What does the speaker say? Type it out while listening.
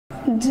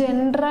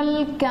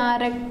general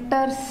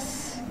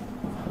characters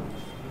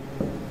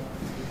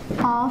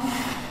of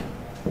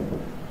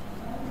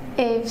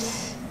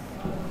Aves.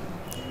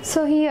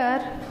 So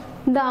here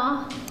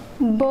the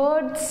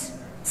birds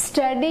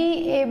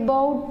study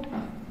about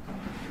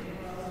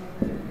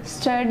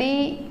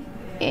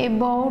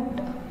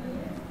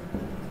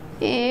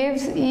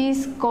Aves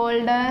is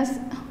called as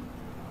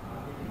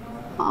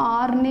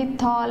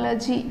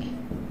ornithology.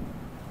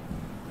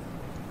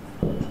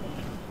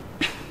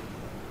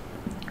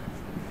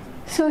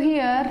 So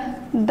here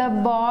the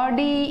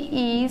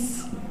body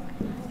is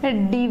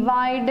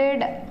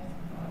divided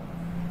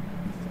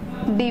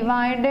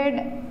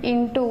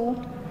into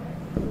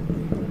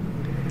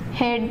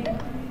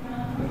head,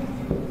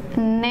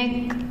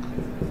 neck,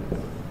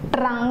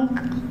 trunk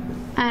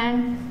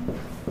and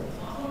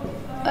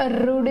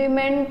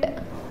rudiment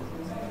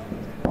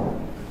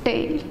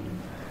tail.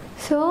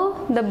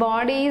 So the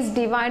body is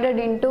divided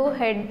into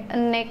head,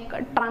 neck,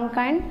 trunk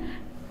and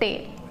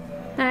tail,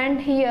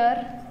 and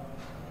here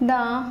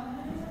the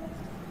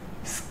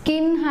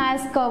skin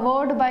has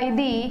covered by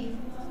the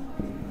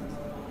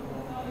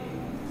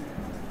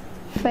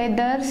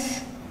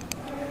feathers.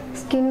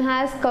 Skin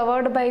has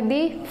covered by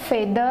the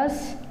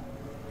feathers,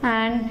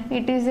 and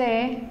it is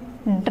a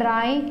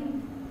dry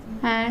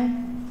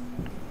and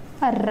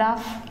a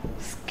rough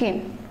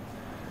skin.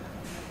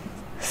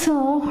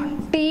 So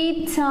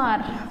teeth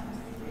are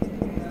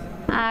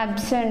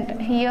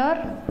absent.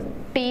 Here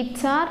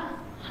teeth are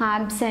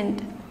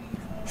absent.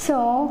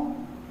 So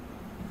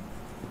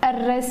a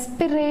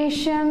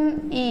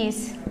respiration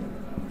is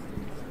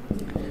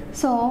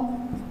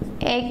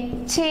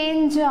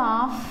exchange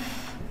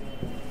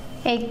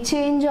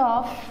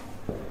of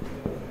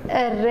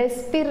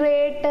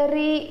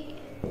respiratory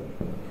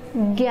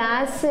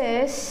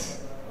gases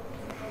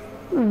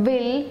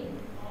will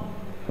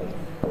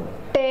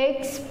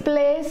takes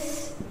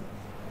place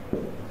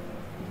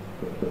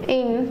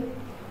in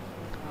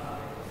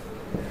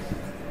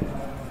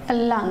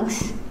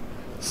lungs.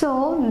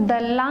 So the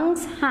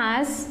lungs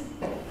has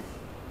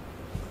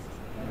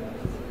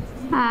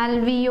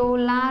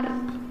alveolar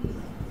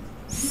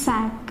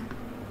sac.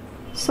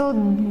 So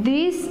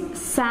this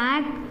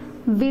sac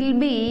will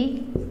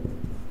be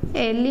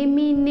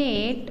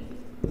eliminate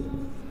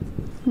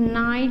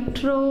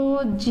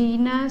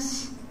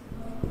nitrogenous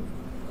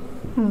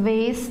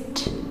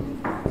waste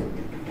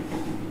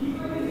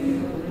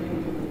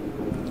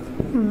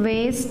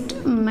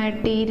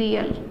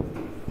material.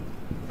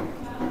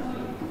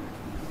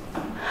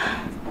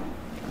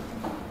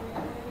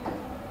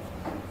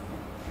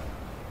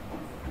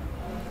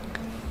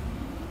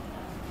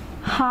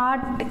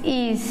 Heart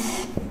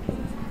is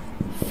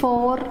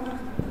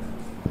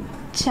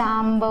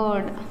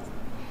four-chambered.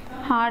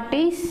 Heart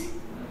is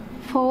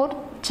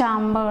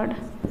four-chambered.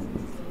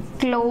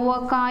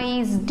 Cloaca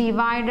is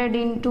divided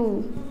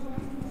into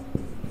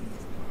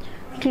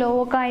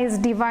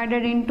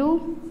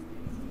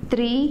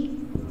three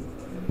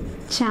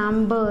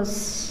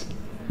chambers,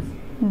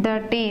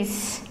 that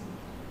is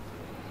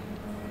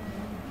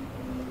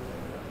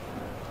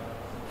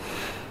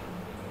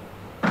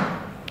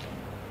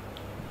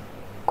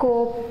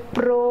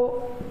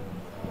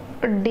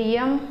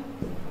coprodium,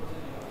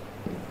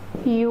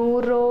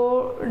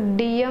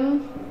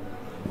 urodium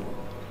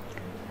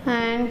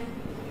and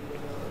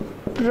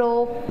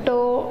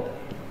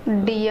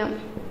proctodium.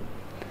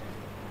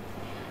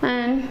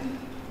 And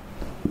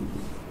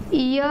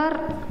ear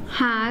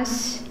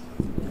has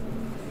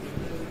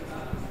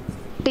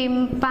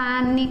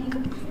tympanic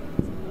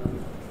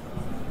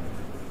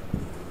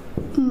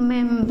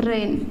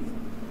membrane.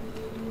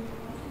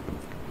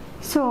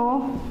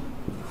 So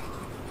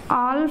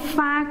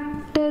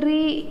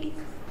olfactory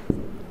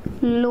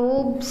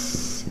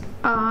lobes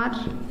are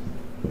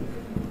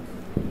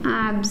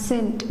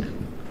absent,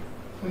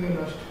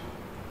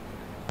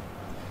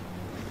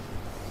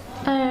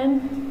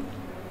 and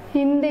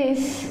in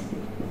this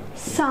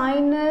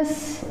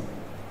sinus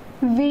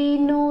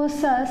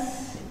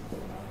venosus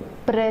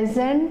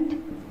present,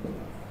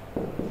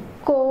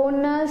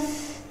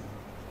 conus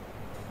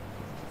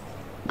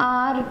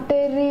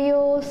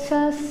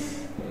arteriosus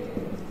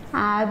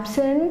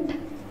absent,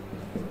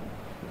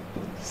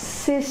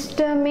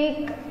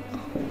 systemic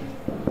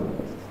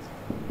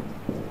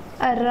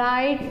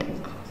right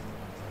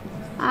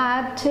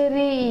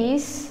artery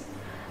is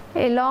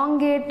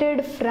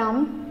elongated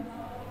from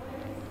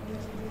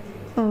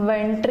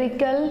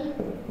ventricle.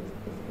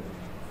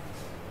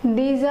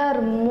 These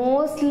are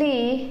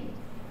mostly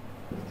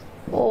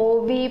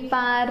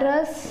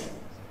oviparous.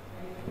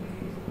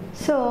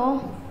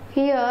 So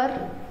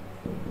here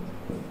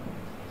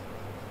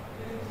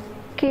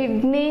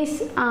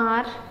kidneys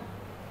are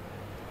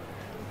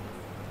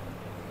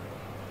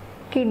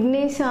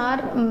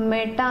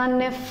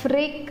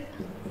metanephric.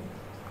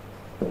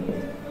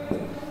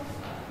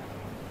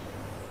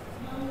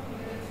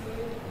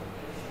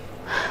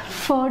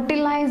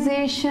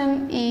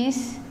 Fertilization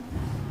is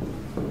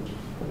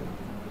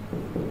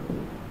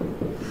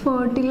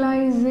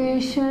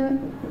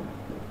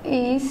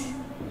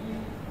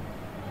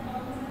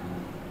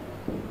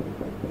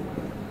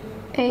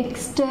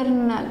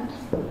external.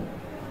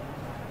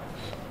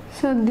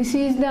 So this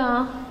is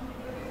the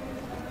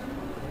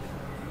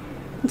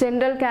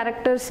general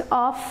characters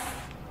of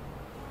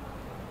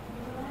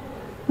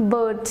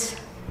birds.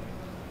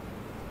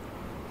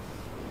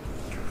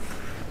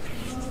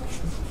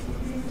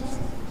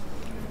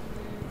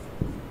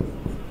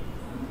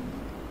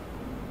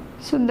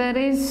 So there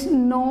is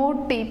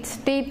no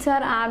teeth. Teeth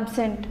are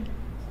absent.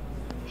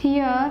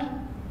 Here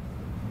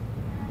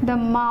the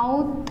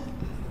mouth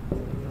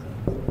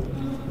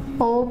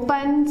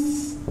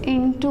opens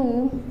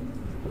into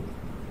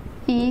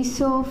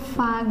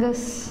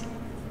esophagus.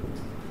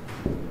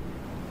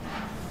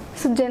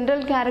 So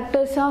general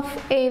characters of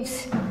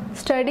Aves.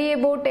 Study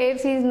about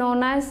Aves is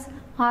known as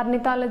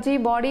ornithology.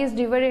 Body is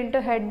divided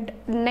into head,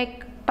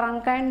 neck,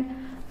 trunk and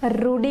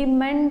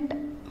rudiment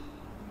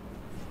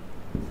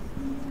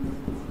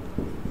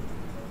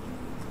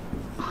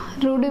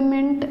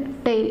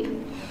tail.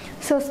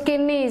 So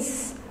skin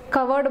is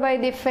covered by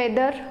the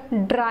feather,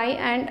 dry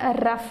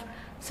and rough.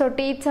 So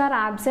teeth are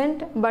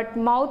absent, but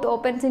mouth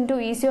opens into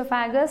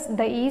esophagus.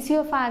 The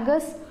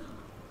esophagus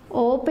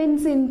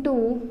opens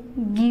into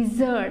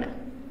gizzard.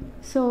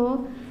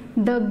 So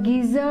the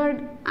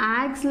gizzard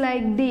acts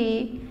like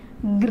the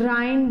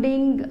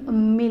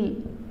grinding mill.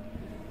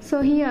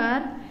 So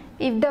here,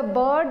 if the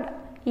bird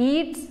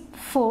eats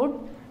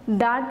food,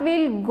 that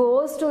will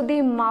goes to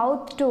the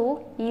mouth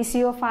to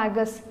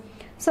esophagus.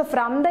 So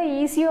from the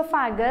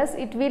esophagus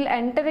it will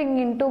entering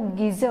into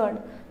gizzard.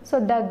 So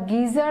the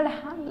gizzard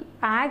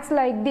acts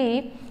like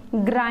the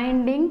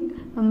grinding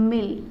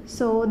mill.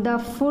 So the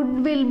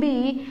food will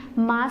be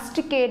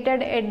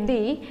masticated at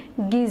the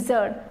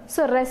gizzard.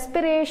 So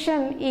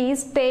respiration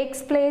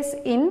takes place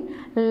in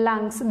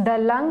lungs. The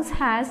lungs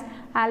has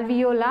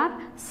alveolar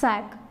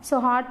sac. So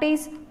heart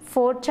is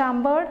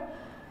four-chambered.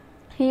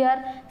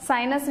 Here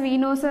sinus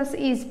venosus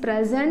is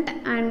present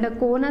and the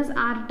conus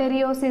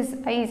arterios is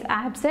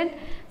absent.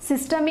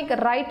 Systemic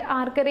right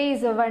artery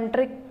is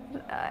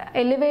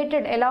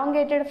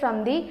elongated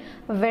from the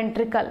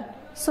ventricle.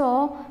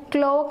 So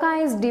cloaca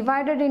is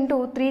divided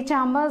into three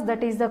chambers,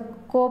 that is the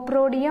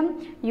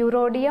coprodium,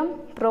 urodium,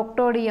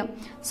 proctodium.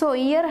 So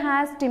ear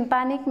has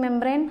tympanic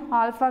membrane,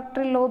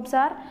 olfactory lobes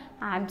are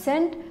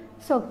absent.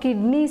 So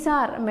kidneys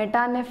are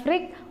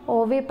metanephric,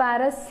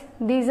 oviparous.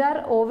 These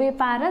are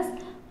oviparous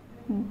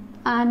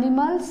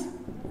animals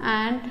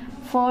and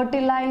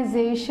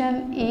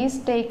fertilization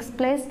takes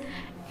place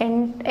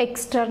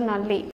externally.